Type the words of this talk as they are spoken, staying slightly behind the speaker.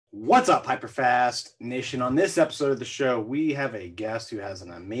What's up, Hyperfast Nation? On this episode of the show, we have a guest who has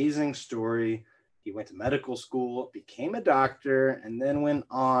an amazing story. He went to medical school, became a doctor, and then went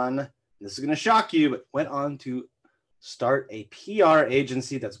on, this is going to shock you, but went on to start a PR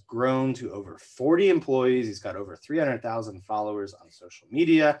agency that's grown to over 40 employees. He's got over 300,000 followers on social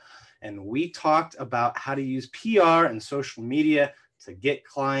media. And we talked about how to use PR and social media to get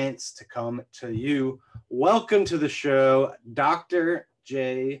clients to come to you. Welcome to the show, Dr.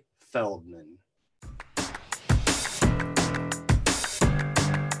 J. Feldman.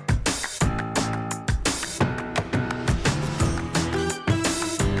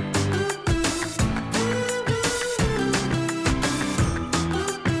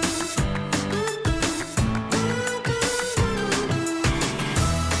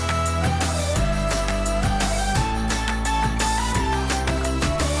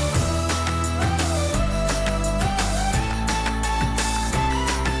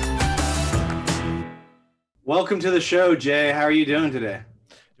 Welcome to the show, Jay. How are you doing today?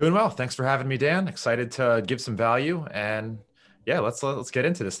 Doing well. Thanks for having me, Dan. Excited to give some value, and yeah, let's get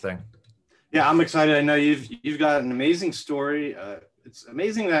into this thing. Yeah, I'm excited. I know you've got an amazing story. It's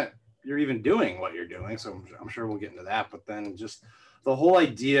amazing that you're even doing what you're doing. So I'm sure we'll get into that. But then just the whole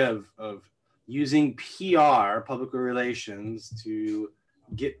idea of using PR, public relations, to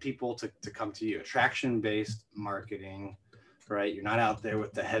get people to come to you, attraction-based marketing. Right, you're not out there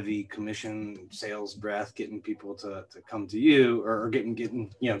with the heavy commission sales breath, getting people to come to you, or getting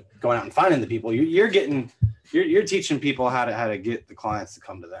going out and finding the people. You're teaching people how to get the clients to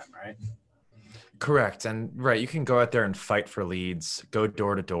come to them, right? Correct. And right, you can go out there and fight for leads, go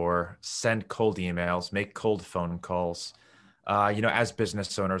door to door, send cold emails, make cold phone calls. As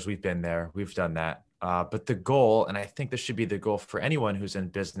business owners, we've been there, we've done that. But the goal, and I think this should be the goal for anyone who's in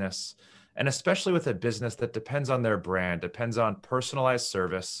business, and especially with a business that depends on their brand, depends on personalized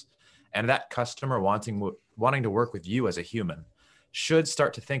service, and that customer wanting to work with you as a human, should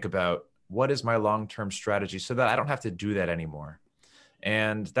start to think about, what is my long-term strategy so that I don't have to do that anymore?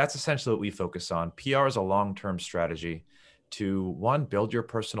 And that's essentially what we focus on. PR is a long-term strategy to, one, build your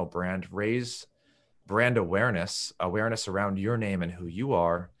personal brand, raise brand awareness around your name and who you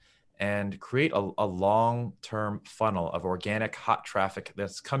are, and create a long-term funnel of organic hot traffic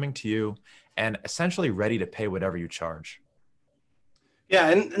that's coming to you and essentially ready to pay whatever you charge. Yeah,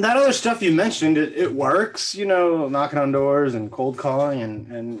 and that other stuff you mentioned, it works, knocking on doors and cold calling,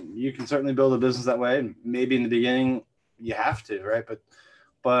 and you can certainly build a business that way. Maybe in the beginning you have to, right?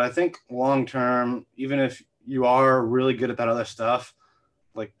 But I think long-term, even if you are really good at that other stuff,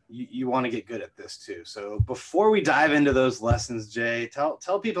 like you want to get good at this too. So before we dive into those lessons, Jay, tell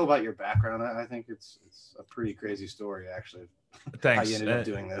people about your background. I think it's a pretty crazy story, actually. Thanks. How you ended up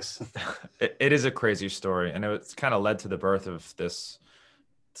doing this. It is a crazy story, and it's kind of led to the birth of this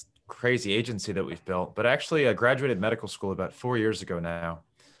crazy agency that we've built. But actually, I graduated medical school about 4 years ago now.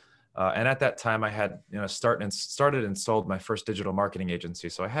 And at that time, I had started and sold my first digital marketing agency.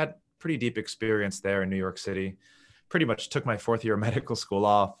 So I had pretty deep experience there in New York City. Pretty much took my fourth year of medical school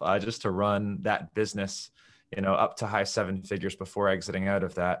off just to run that business, up to high seven figures before exiting out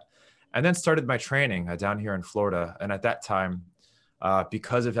of that. And then started my training down here in Florida. And at that time,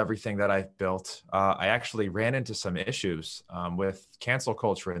 because of everything that I've built, I actually ran into some issues with cancel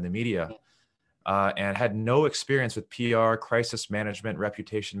culture in the media and had no experience with PR, crisis management,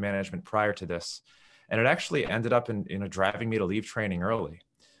 reputation management prior to this. And it actually ended up in driving me to leave training early.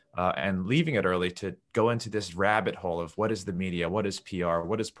 And leaving it early to go into this rabbit hole of, what is the media, what is PR,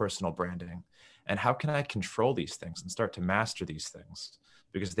 what is personal branding, and how can I control these things and start to master these things,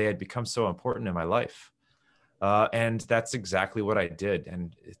 because they had become so important in my life. And that's exactly what I did.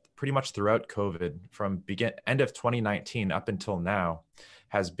 And pretty much throughout COVID, from end of 2019 up until now,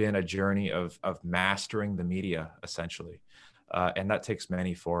 has been a journey of mastering the media, essentially. And that takes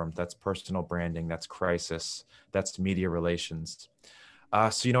many forms. That's personal branding, that's crisis, that's media relations.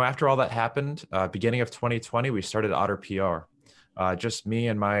 So after all that happened, beginning of 2020, we started Otter PR. Just me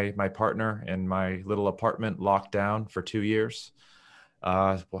and my partner in my little apartment, locked down for 2 years,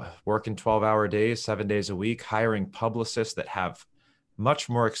 working 12-hour days, 7 days a week, hiring publicists that have much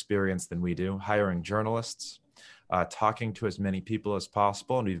more experience than we do, hiring journalists, talking to as many people as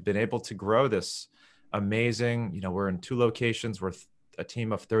possible. And we've been able to grow this amazing, we're in 2 locations, we're a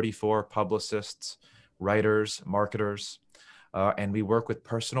team of 34 publicists, writers, marketers. And we work with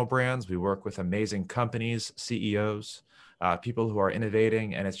personal brands. We work with amazing companies, CEOs, people who are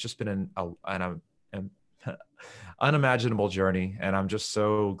innovating. And it's just been an unimaginable journey. And I'm just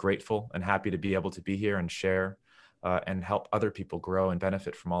so grateful and happy to be able to be here and share and help other people grow and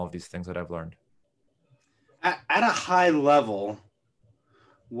benefit from all of these things that I've learned. At a high level,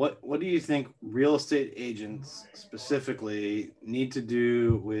 What do you think real estate agents specifically need to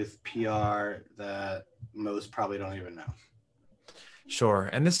do with PR that most probably don't even know? Sure.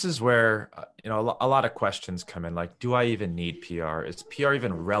 And this is where, a lot of questions come in, like, do I even need PR? Is PR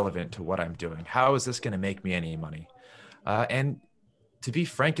even relevant to what I'm doing? How is this going to make me any money? And to be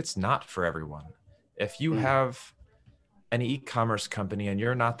frank, it's not for everyone. If you Mm. have an e-commerce company and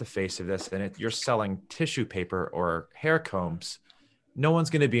you're not the face of this and you're selling tissue paper or hair combs, no one's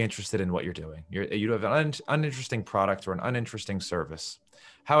going to be interested in what you're doing. You have an uninteresting product or an uninteresting service.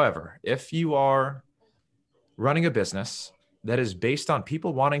 However, if you are running a business that is based on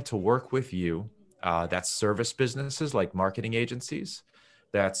people wanting to work with you, that's service businesses like marketing agencies,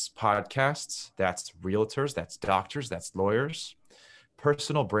 that's podcasts, that's realtors, that's doctors, that's lawyers.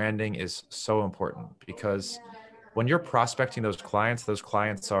 Personal branding is so important because when you're prospecting those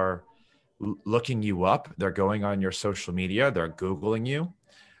clients are looking you up, they're going on your social media, they're Googling you.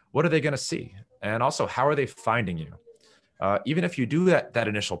 What are they going to see? And also, how are they finding you? Even if you do that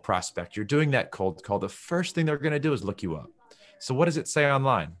initial prospect, you're doing that cold call, the first thing they're going to do is look you up. So what does it say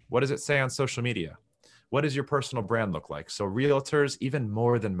online? What does it say on social media? What does your personal brand look like? So realtors, even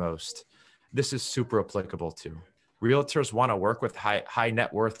more than most, this is super applicable to. Realtors want to work with high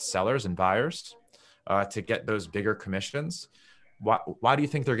net worth sellers and buyers to get those bigger commissions. Why do you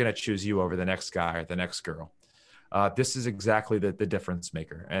think they're going to choose you over the next guy or the next girl? This is exactly the difference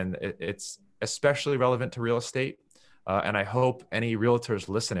maker. And it's especially relevant to real estate. And I hope any realtors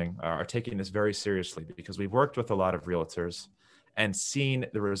listening are taking this very seriously because we've worked with a lot of realtors and seen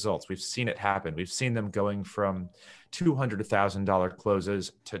the results. We've seen it happen. We've seen them going from $200,000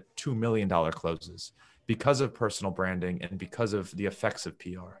 closes to $2 million closes because of personal branding and because of the effects of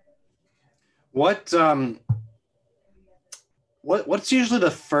PR. What's usually the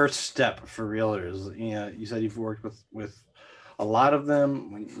first step for realtors? You know, you said you've worked with a lot of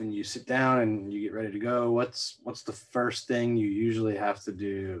them. When you sit down and you get ready to go, what's the first thing you usually have to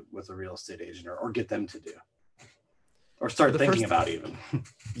do with a real estate agent, or get them to do, or So start the thinking first, about even?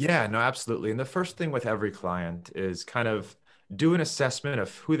 yeah, no, absolutely. And the first thing with every client is kind of do an assessment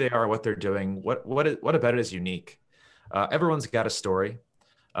of who they are, what they're doing, what about it is unique. Everyone's got a story.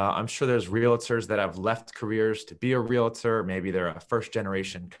 I'm sure there's realtors that have left careers to be a realtor. Maybe they're a first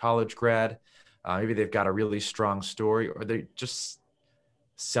generation college grad. Maybe they've got a really strong story, or they're just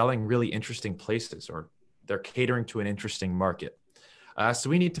selling really interesting places, or they're catering to an interesting market. So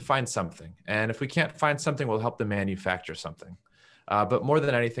we need to find something. And if we can't find something, we'll help them manufacture something. But more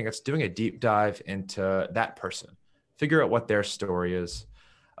than anything, it's doing a deep dive into that person, figure out what their story is.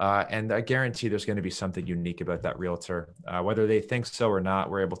 And I guarantee there's going to be something unique about that realtor. Whether they think so or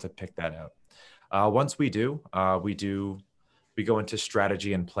not, we're able to pick that out. Once we do, we go into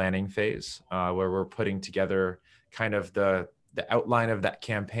strategy and planning phase where we're putting together kind of the outline of that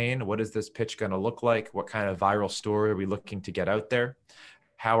campaign. What is this pitch going to look like? What kind of viral story are we looking to get out there?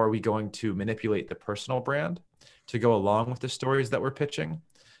 How are we going to manipulate the personal brand to go along with the stories that we're pitching?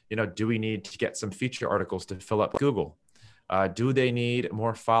 You know, do we need to get some feature articles to fill up Google? Do they need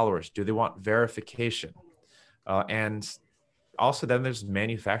more followers? Do they want verification? And also then there's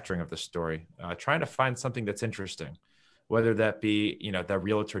manufacturing of the story, trying to find something that's interesting, whether that be, the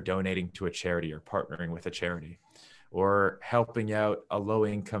realtor donating to a charity or partnering with a charity, or helping out a low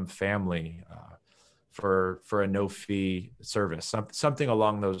income family for a no fee service, something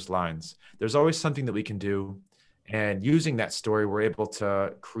along those lines. There's always something that we can do. And using that story, we're able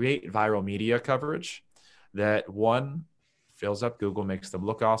to create viral media coverage that, one, fills up Google, makes them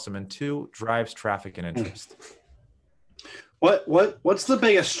look awesome, and two, drives traffic and interest. What's the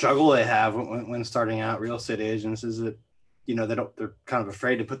biggest struggle they have when starting out, real estate agents? Is it, they're kind of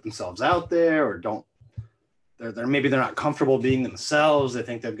afraid to put themselves out there, or maybe they're not comfortable being themselves. They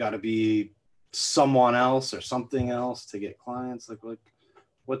think they've got to be someone else or something else to get clients.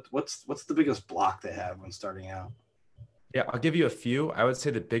 What's the biggest block they have when starting out? Yeah, I'll give you a few. I would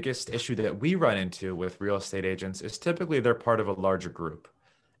say the biggest issue that we run into with real estate agents is typically they're part of a larger group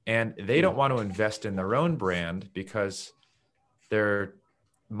and they don't want to invest in their own brand because they're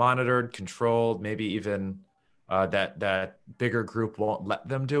monitored, controlled, maybe even that bigger group won't let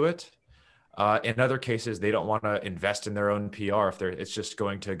them do it. In other cases, they don't want to invest in their own PR if it's just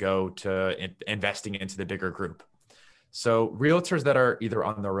going to go to investing into the bigger group. So realtors that are either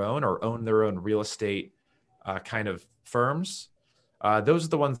on their own or own their own real estate kind of firms, those are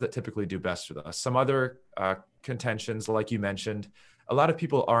the ones that typically do best with us. Some other contentions, like you mentioned, a lot of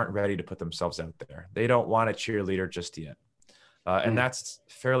people aren't ready to put themselves out there. They don't want a cheerleader just yet. And that's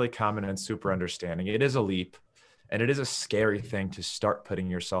fairly common and super understanding. It is a leap and it is a scary thing to start putting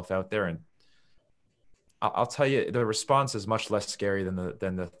yourself out there. And I'll tell you, the response is much less scary than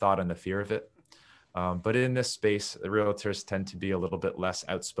the thought and the fear of it. But in this space, the realtors tend to be a little bit less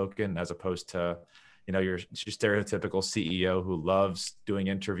outspoken as opposed to, your stereotypical CEO who loves doing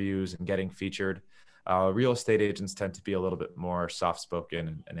interviews and getting featured. Real estate agents tend to be a little bit more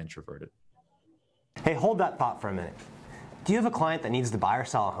soft-spoken and introverted. Hey, hold that thought for a minute. Do you have a client that needs to buy or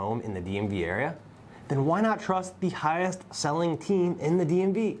sell a home in the DMV area? Then why not trust the highest selling team in the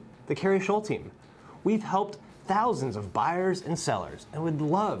DMV, the Carrie Scholl team? We've helped thousands of buyers and sellers and would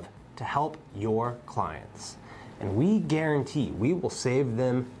love to help your clients. And we guarantee we will save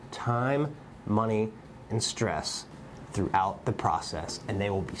them time, money, and stress throughout the process. And they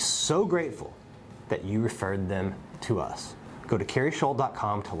will be so grateful that you referred them to us. Go to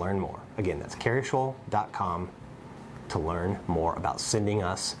carriescholl.com to learn more. Again, that's carriescholl.com to learn more about sending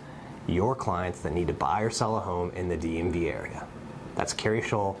us your clients that need to buy or sell a home in the DMV area. That's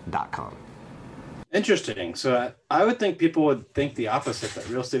carriescholl.com. Interesting. So I would think people would think the opposite, that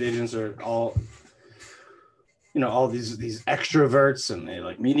real estate agents are all, all these extroverts and they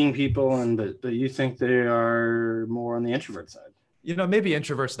like meeting people, but you think they are more on the introvert side. Maybe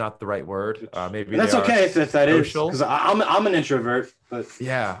introvert's not the right word. Maybe and that's okay if that social. Is, because I'm an introvert. But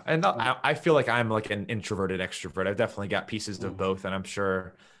yeah, and I feel like I'm like an introverted extrovert. I've definitely got pieces of both, and I'm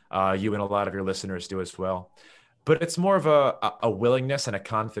sure you and a lot of your listeners do as well. But it's more of a willingness and a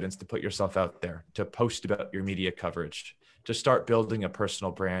confidence to put yourself out there, to post about your media coverage, to start building a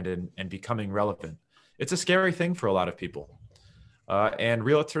personal brand and becoming relevant. It's a scary thing for a lot of people. And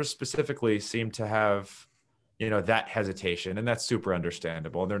realtors specifically seem to have, that hesitation, and that's super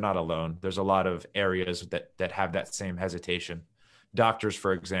understandable. And they're not alone. There's a lot of areas that have that same hesitation. Doctors,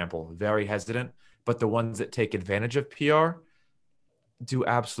 for example, very hesitant, but the ones that take advantage of PR do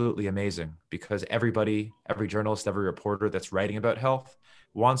absolutely amazing, because every journalist, every reporter that's writing about health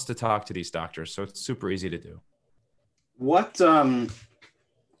wants to talk to these doctors. So it's super easy to do. What's the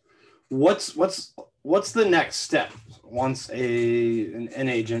next step once an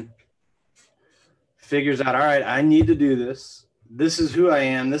agent figures out, all right, I need to do this. This is who I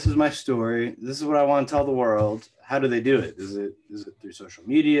am. This is my story. This is what I want to tell the world. How do they do it? Is it through social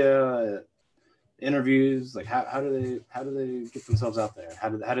media? Interviews? Like how do they get themselves out there? How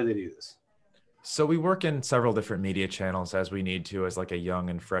do they do this? So we work in several different media channels as we need to, as like a young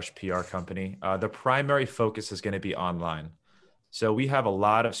and fresh PR company. The primary focus is going to be online. So we have a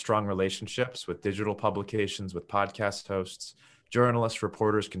lot of strong relationships with digital publications, with podcast hosts, journalists,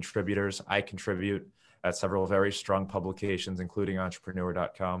 reporters, contributors. I contribute at several very strong publications, including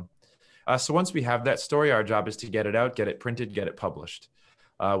entrepreneur.com. So once we have that story, our job is to get it out, get it printed, get it published.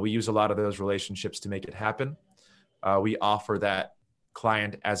 We use a lot of those relationships to make it happen. We offer that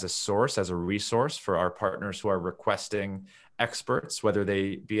client as a source, as a resource for our partners who are requesting experts, whether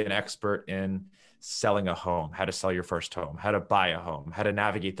they be an expert in selling a home, how to sell your first home, how to buy a home, how to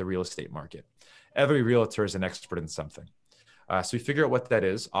navigate the real estate market. Every realtor is an expert in something. So we figure out what that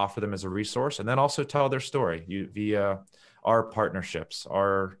is, offer them as a resource, and then also tell their story via our partnerships,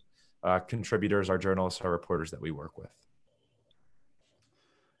 our contributors, our journalists, our reporters that we work with.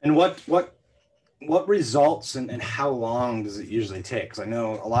 And what results and how long does it usually take? Because I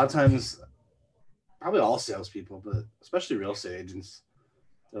know a lot of times, probably all salespeople, but especially real estate agents,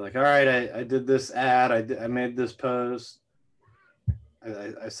 they're like, all right, I did this ad, I made this post,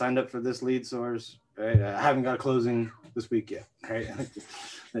 I signed up for this lead source, right? I haven't got a closing this week yet, right? I think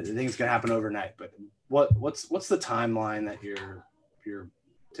it's gonna happen overnight. But what's the timeline that you're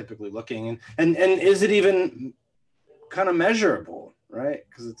typically looking, and is it even kind of measurable, right?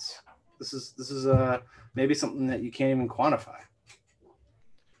 Because this is maybe something that you can't even quantify.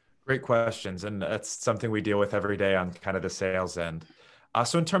 Great questions, and that's something we deal with every day on kind of the sales end.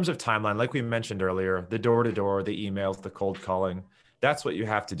 So in terms of timeline, like we mentioned earlier, the door-to-door, the emails, the cold calling, that's what you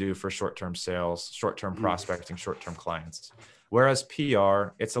have to do for short-term sales, short-term prospecting, short-term clients. Whereas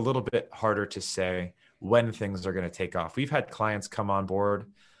PR, it's a little bit harder to say when things are going to take off. We've had clients come on board,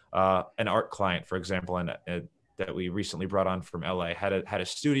 an art client, for example, and that we recently brought on from LA, had a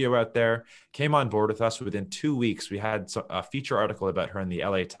studio out there, came on board with us. Within 2 weeks, we had a feature article about her in the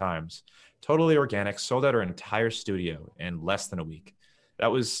LA Times. Totally organic, sold out her entire studio in less than a week.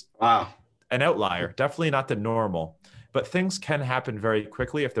 That was an outlier, definitely not the normal, but things can happen very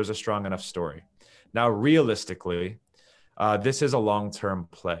quickly if there's a strong enough story. Now, realistically, this is a long-term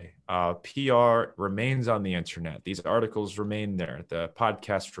play. PR remains on the internet. These articles remain there. The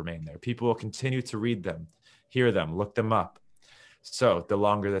podcasts remain there. People will continue to read them, hear them, look them up. So the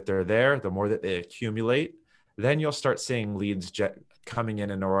longer that they're there, the more that they accumulate, then you'll start seeing leads coming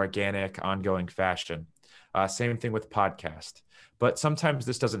in an organic, ongoing fashion. Same thing with podcast. But sometimes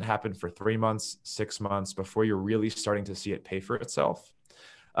this doesn't happen for 3 months, 6 months before you're really starting to see it pay for itself.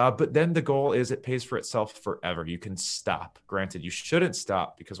 But then the goal is it pays for itself forever. You can stop. Granted, you shouldn't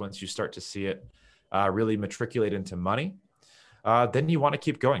stop, because once you start to see it really matriculate into money, then you want to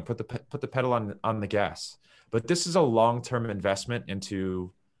keep going. Put the pedal on the gas. But this is a long-term investment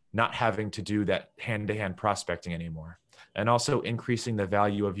into not having to do that hand-to-hand prospecting anymore, and also increasing the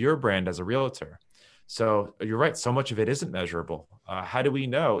value of your brand as a realtor. So you're right. So much of it isn't measurable. How do we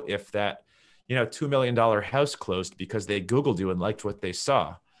know if that, $2 million house closed because they Googled you and liked what they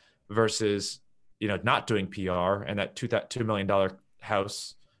saw, versus, not doing PR, and that $2 million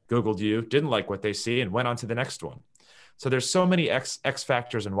house Googled you, didn't like what they see, and went on to the next one. So there's so many X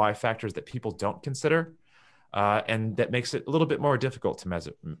factors and Y factors that people don't consider. And that makes it a little bit more difficult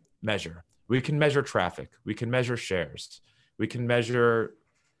to measure. We can measure traffic. We can measure shares. We can measure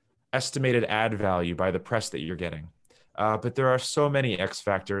estimated ad value by the press that you're getting. But there are so many X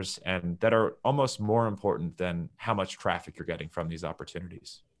factors, and that are almost more important than how much traffic you're getting from these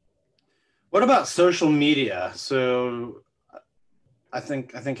opportunities. What about social media? So I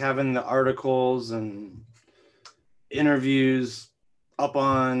think having the articles and interviews up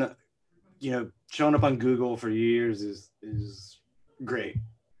on, showing up on Google for years is great,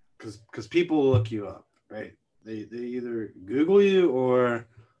 because people look you up, right? They either Google you or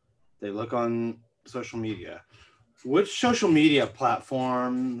they look on social media. Which social media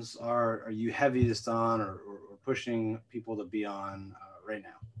platforms are you heaviest on, or pushing people to be on right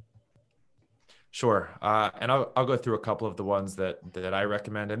now? Sure. And I'll go through a couple of the ones that I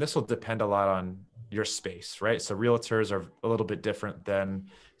recommend, and this will depend a lot on your space, right? So realtors are a little bit different than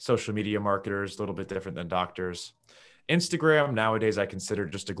social media marketers, a little bit different than doctors. Instagram nowadays I consider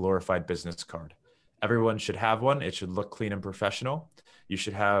just a glorified business card. Everyone should have one. It should look clean and professional. You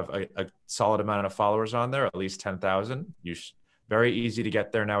should have a solid amount of followers on there, at least 10,000. Very easy to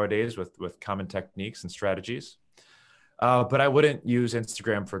get there nowadays with common techniques and strategies. But I wouldn't use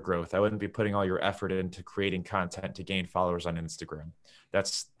Instagram for growth. I wouldn't be putting all your effort into creating content to gain followers on Instagram.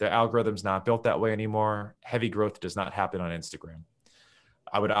 The algorithm's not built that way anymore. Heavy growth does not happen on Instagram.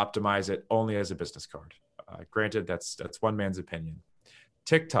 I would optimize it only as a business card. Granted, that's one man's opinion.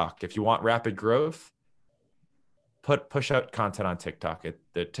 TikTok, if you want rapid growth, push out content on TikTok.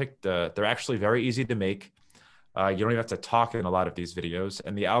 They're actually very easy to make. You don't even have to talk in a lot of these videos,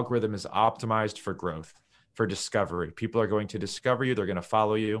 and the algorithm is optimized for growth, for discovery. People are going to discover you, they're going to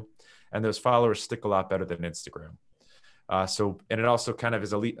follow you, and those followers stick a lot better than Instagram. And it also kind of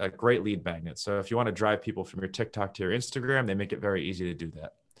is a great lead magnet. So if you want to drive people from your TikTok to your Instagram, they make it very easy to do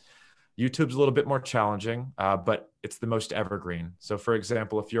that. YouTube's a little bit more challenging, but it's the most evergreen. So for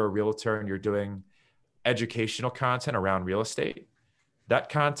example, if you're a realtor and you're doing educational content around real estate, that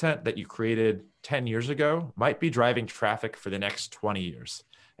content that you created 10 years ago might be driving traffic for the next 20 years.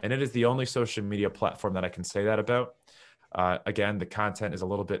 And it is the only social media platform that I can say that about. Again, the content is a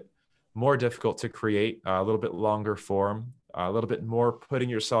little bit more difficult to create, a little bit longer form, a little bit more putting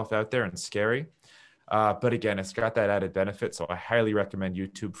yourself out there and scary. But again, it's got that added benefit. So I highly recommend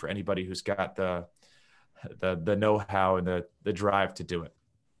YouTube for anybody who's got the know-how and the drive to do it.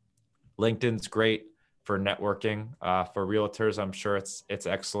 LinkedIn's great for networking. For realtors, I'm sure it's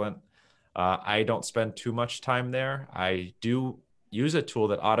excellent. I don't spend too much time there. I do use a tool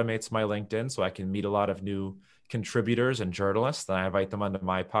that automates my LinkedIn so I can meet a lot of new contributors and journalists, and I invite them onto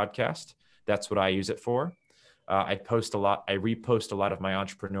my podcast. That's what I use it for. I repost a lot of my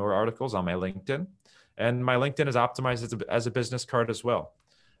entrepreneur articles on my LinkedIn, and my LinkedIn is optimized as a business card as well.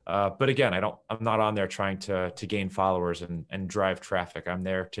 But again, I'm not on there trying to gain followers and drive traffic. I'm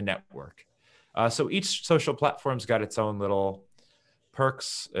there to network. So each social platform's got its own little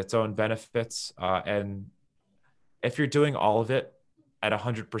perks, its own benefits. And if you're doing all of it at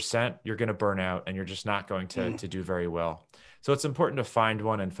 100%, you're going to burn out and you're just not going to do very well. So it's important to find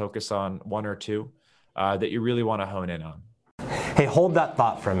one and focus on one or two that you really want to hone in on. Hey, hold that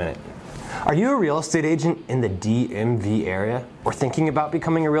thought for a minute. Are you a real estate agent in the DMV area, or thinking about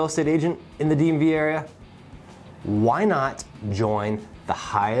becoming a real estate agent in the DMV area? Why not join the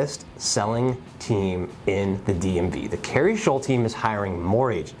highest selling team in the DMV? The Carrie Shull team is hiring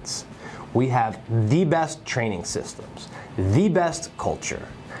more agents. We have the best training systems, the best culture,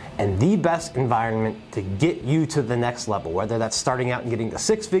 and the best environment to get you to the next level, whether that's starting out and getting to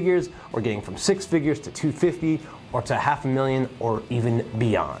 6 figures, or getting from 6 figures to 250, or to $500,000, or even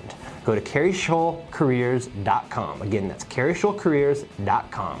beyond. Go to carrieshullcareers.com. Again, that's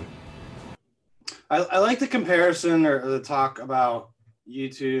carrieshullcareers.com. I like the comparison or the talk about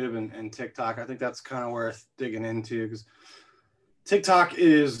YouTube and TikTok. I think that's kind of worth digging into, because TikTok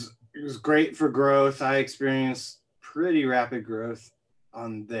is It was great for growth. I experienced pretty rapid growth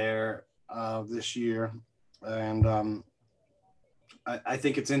on there this year. And I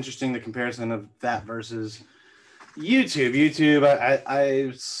think it's interesting the comparison of that versus YouTube. YouTube,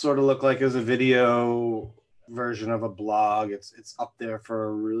 I sort of look like as a video version of a blog. It's up there for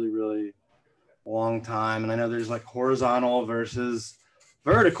a really, really long time. And I know there's like horizontal versus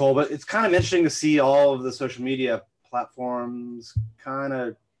vertical, but it's kind of interesting to see all of the social media platforms kind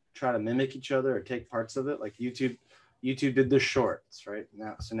of try to mimic each other or take parts of it. Like YouTube did the shorts right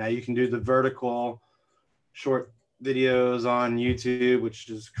now. So now you can do the vertical short videos on YouTube, which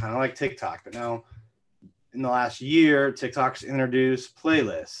is kind of like TikTok. But now in the last year, TikTok's introduced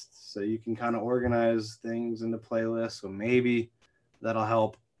playlists. So you can kind of organize things into playlists. So maybe that'll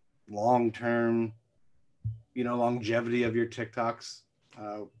help long-term, longevity of your TikToks.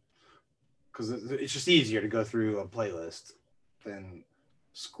 Because it's just easier to go through a playlist than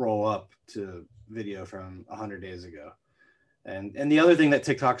scroll up to video from 100 days ago. And the other thing that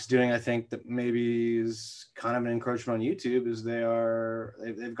TikTok's doing, I think that maybe is kind of an encroachment on YouTube, is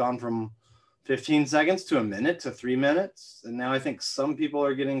they've gone from 15 seconds to a minute to 3 minutes. And now I think some people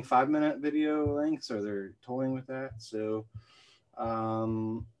are getting 5-minute video lengths, or they're toying with that. So,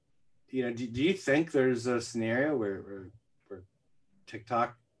 do you think there's a scenario where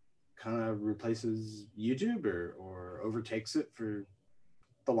TikTok kind of replaces YouTube or overtakes it for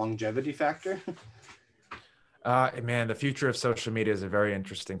the longevity factor? Man, the future of social media is a very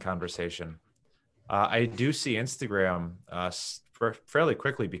interesting conversation. I do see Instagram fairly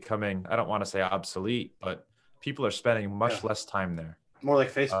quickly becoming, I don't want to say obsolete, but people are spending much less time there. More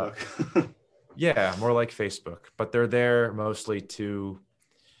like Facebook. Yeah, more like Facebook, but they're there mostly to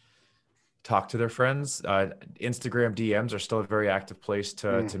talk to their friends. Instagram DMs are still a very active place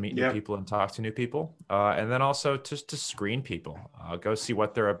to meet new people and talk to new people. And then also just to screen people, go see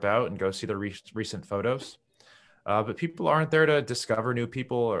what they're about and go see their recent photos. But people aren't there to discover new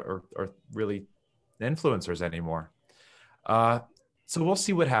people or really influencers anymore. So we'll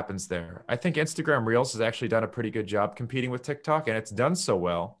see what happens there. I think Instagram Reels has actually done a pretty good job competing with TikTok, and it's done so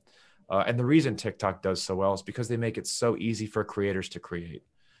well. And the reason TikTok does so well is because they make it so easy for creators to create.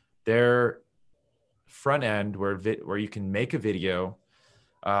 Their front end where you can make a video,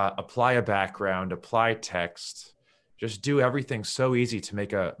 apply a background, apply text, just do everything so easy to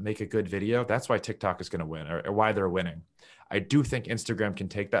make a good video. That's why TikTok is going to win, or why they're winning. I do think Instagram can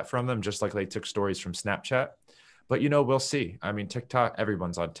take that from them, just like they took stories from Snapchat. But we'll see. I mean, TikTok,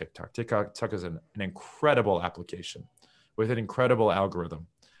 everyone's on TikTok. TikTok is an incredible application with an incredible algorithm.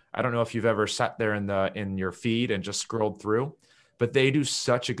 I don't know if you've ever sat there in your feed and just scrolled through, but they do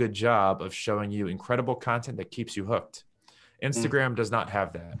such a good job of showing you incredible content that keeps you hooked. Instagram does not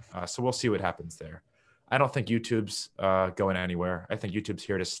have that. So we'll see what happens there. I don't think YouTube's going anywhere. I think YouTube's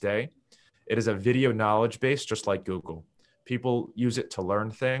here to stay. It is a video knowledge base, just like Google. People use it to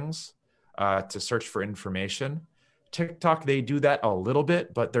learn things, to search for information. TikTok, they do that a little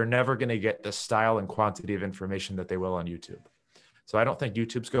bit, but they're never going to get the style and quantity of information that they will on YouTube. So I don't think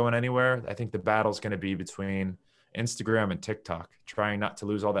YouTube's going anywhere. I think the battle's going to be between Instagram and TikTok, trying not to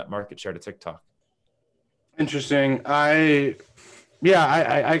lose all that market share to TikTok. Interesting. I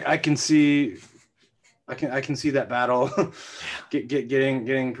can see that battle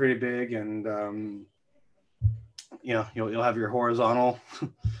getting pretty big, and you'll have your horizontal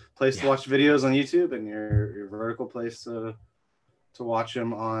place to watch videos on YouTube and your vertical place to watch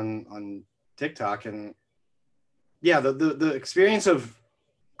them on TikTok. And the experience of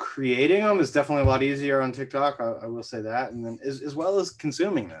creating them is definitely a lot easier on TikTok. I will say that, and then as well as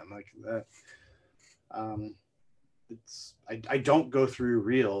consuming them like that. I don't go through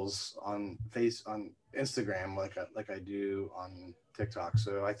reels on Instagram like I do on TikTok.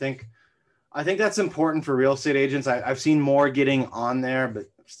 So I think that's important for real estate agents. I've seen more getting on there, but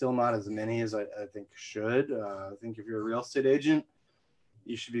still not as many as I think should. I think if you're a real estate agent,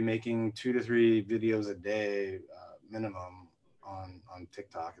 you should be making 2 to 3 videos a day minimum on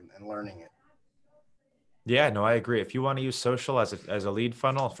TikTok and learning it. Yeah, no, I agree. If you want to use social as a lead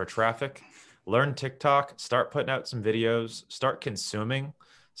funnel for traffic, learn TikTok, start putting out some videos, start consuming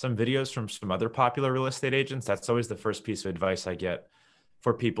some videos from some other popular real estate agents. That's always the first piece of advice I get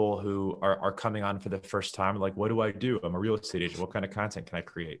for people who are coming on for the first time. Like, what do I do? I'm a real estate agent. What kind of content can I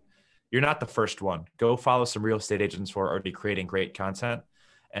create? You're not the first one. Go follow some real estate agents who are already creating great content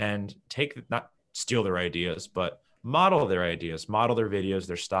and not steal their ideas, but model their ideas, model their videos,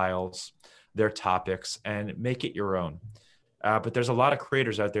 their styles, their topics, and make it your own. But there's a lot of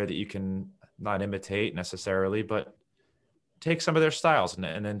creators out there that you can not imitate necessarily, but take some of their styles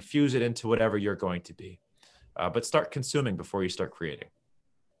and then fuse it into whatever you're going to be. But start consuming before you start creating.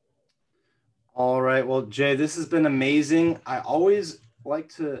 All right. Well, Jay, this has been amazing. I always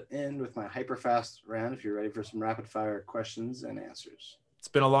like to end with my hyper fast round if you're ready for some rapid fire questions and answers. It's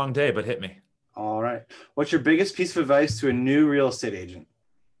been a long day, but hit me. All right. What's your biggest piece of advice to a new real estate agent?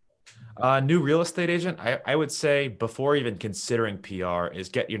 New real estate agent, I would say before even considering PR is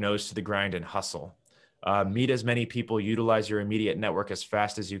get your nose to the grind and hustle. Meet as many people, utilize your immediate network as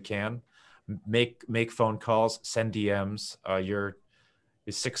fast as you can. Make phone calls, send DMs. Your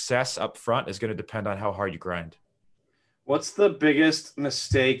success up front is going to depend on how hard you grind. What's the biggest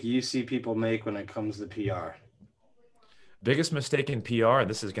mistake you see people make when it comes to PR? Biggest mistake in PR,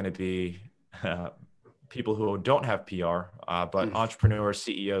 this is going to be people who don't have PR, but entrepreneurs,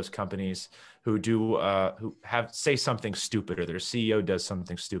 CEOs, companies who say something stupid, or their CEO does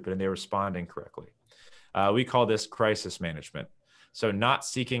something stupid and they respond incorrectly. We call this crisis management. So not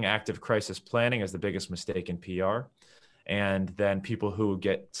seeking active crisis planning is the biggest mistake in PR. And then people who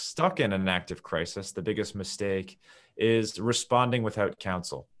get stuck in an active crisis, the biggest mistake is responding without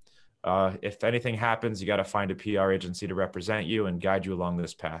counsel. If anything happens, you got to find a PR agency to represent you and guide you along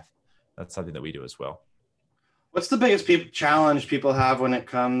this path. That's something that we do as well. What's the biggest challenge people have when it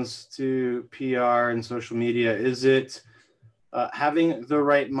comes to PR and social media? Is it having the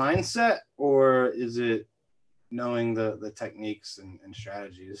right mindset, or is it knowing the techniques and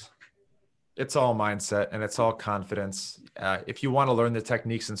strategies? It's all mindset and it's all confidence. If you want to learn the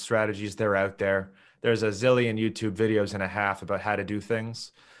techniques and strategies, they're out there. There's a zillion YouTube videos and a half about how to do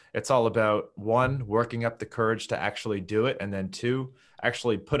things. It's all about, one, working up the courage to actually do it. And then two,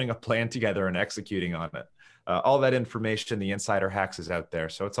 actually putting a plan together and executing on it. All that information, the insider hacks, is out there.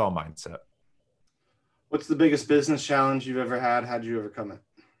 So it's all mindset. What's the biggest business challenge you've ever had? How'd you overcome it?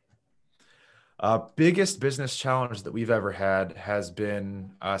 Biggest business challenge that we've ever had has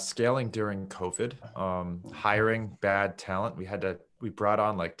been scaling during COVID, hiring bad talent. We brought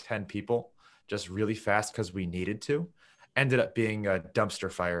on like 10 people just really fast because we needed to. Ended up being a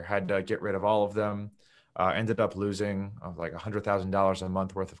dumpster fire, had to get rid of all of them. Ended up losing like $100,000 a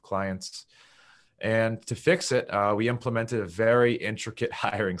month worth of clients. And to fix it, we implemented a very intricate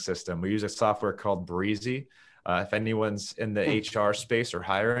hiring system. We use a software called Breezy. If anyone's in the HR space or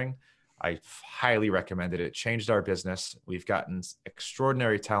hiring, I highly recommend it. It changed our business. We've gotten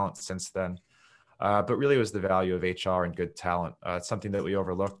extraordinary talent since then. But really it was the value of HR and good talent. It's something that we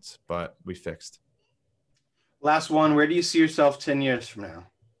overlooked, but we fixed. Last one, where do you see yourself 10 years from now?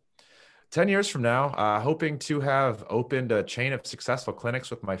 10 years from now, hoping to have opened a chain of successful clinics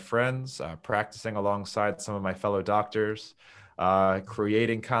with my friends, practicing alongside some of my fellow doctors,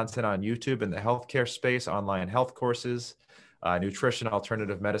 creating content on YouTube in the healthcare space, online health courses, nutrition,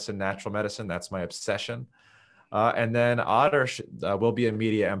 alternative medicine, natural medicine. That's my obsession. And then Otter will be a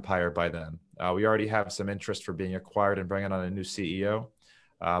media empire by then. We already have some interest for being acquired and bringing on a new CEO,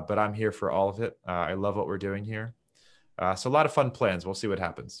 but I'm here for all of it. I love what we're doing here. So a lot of fun plans. We'll see what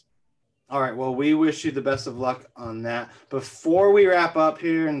happens. All right. Well, we wish you the best of luck on that. Before we wrap up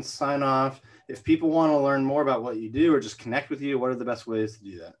here and sign off, if people want to learn more about what you do or just connect with you, what are the best ways to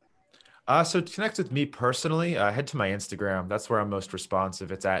do that? So to connect with me personally, head to my Instagram. That's where I'm most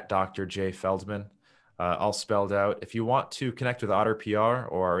responsive. It's at Dr. J. Feldman, all spelled out. If you want to connect with Otter PR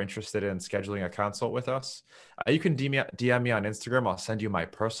or are interested in scheduling a consult with us, you can DM me on Instagram. I'll send you my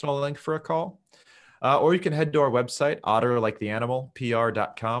personal link for a call. Or you can head to our website,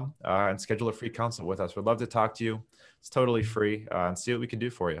 otterliketheanimalpr.com, and schedule a free consult with us. We'd love to talk to you. It's totally free, and see what we can do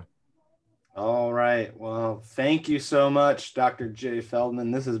for you. All right. Well, thank you so much, Dr. J.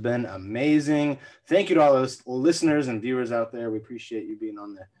 Feldman. This has been amazing. Thank you to all those listeners and viewers out there. We appreciate you being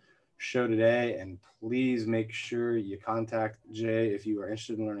on the show today. And please make sure you contact Jay if you are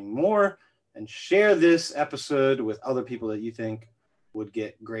interested in learning more, and share this episode with other people that you think would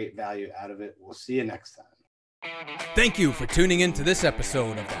get great value out of it. We'll see you next time. Thank you for tuning in to this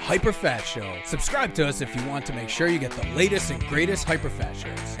episode of the Hyperfast Show. Subscribe to us if you want to make sure you get the latest and greatest Hyperfast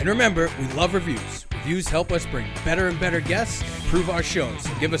shows. And remember, we love reviews. Reviews help us bring better and better guests and improve our shows.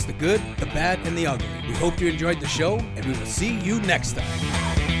 So give us the good, the bad, and the ugly. We hope you enjoyed the show, and we will see you next time.